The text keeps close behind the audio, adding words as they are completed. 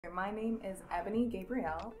My name is Ebony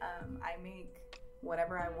Gabrielle. I make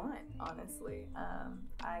whatever I want, honestly.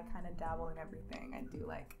 I kind of dabble in everything. I do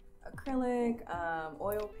like acrylic,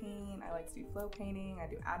 oil paint, I like to do flow painting, I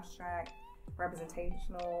do abstract,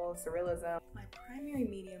 representational, surrealism. My primary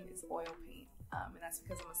medium is oil paint, and that's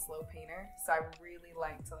because I'm a slow painter, so I really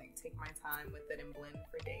like to take my time with it and blend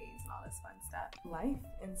for days and all this fun stuff. Life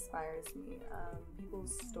inspires me.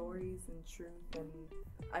 People's stories and truth and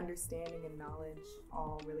understanding and knowledge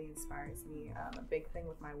all really inspires me. A big thing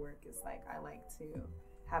with my work is I like to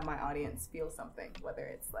have my audience feel something, whether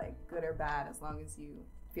it's good or bad. As long as you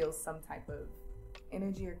feel some type of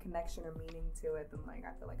energy or connection or meaning to it, then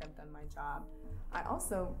I feel like I've done my job. I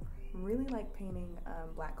also really like painting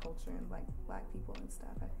Black culture and Black people and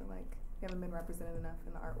stuff. I feel like we haven't been represented enough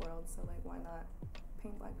in the art world, so why not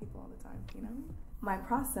paint Black people all the time, you know? My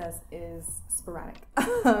process is sporadic.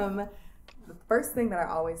 The first thing that I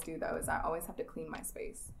always do though is I always have to clean my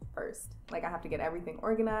space first. I have to get everything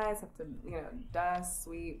organized, have to, dust,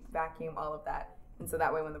 sweep, vacuum, all of that. And so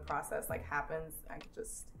that way when the process happens, I can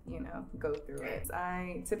just, go through it.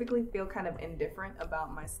 I typically feel kind of indifferent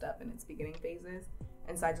about my stuff in its beginning phases.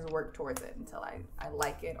 And so I just work towards it until I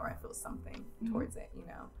like it or I feel something towards it,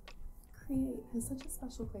 Create has such a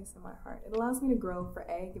special place in my heart. It allows me to grow for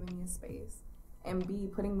A, giving me a space, and B,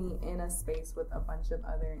 putting me in a space with a bunch of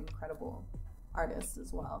other incredible artists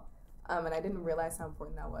as well. And I didn't realize how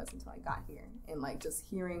important that was until I got here. And just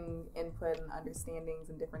hearing input and understandings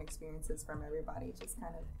and different experiences from everybody just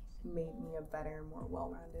kind of made me a better, more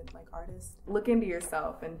well-rounded artist. Look into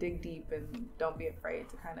yourself and dig deep, and don't be afraid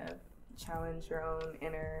to kind of challenge your own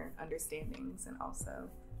inner understandings, and also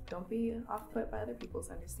don't be off-put by other people's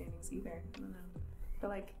understandings either. I don't know. I feel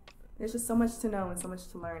like there's just so much to know and so much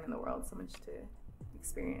to learn in the world, so much to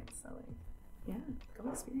experience. So yeah,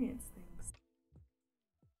 go experience things.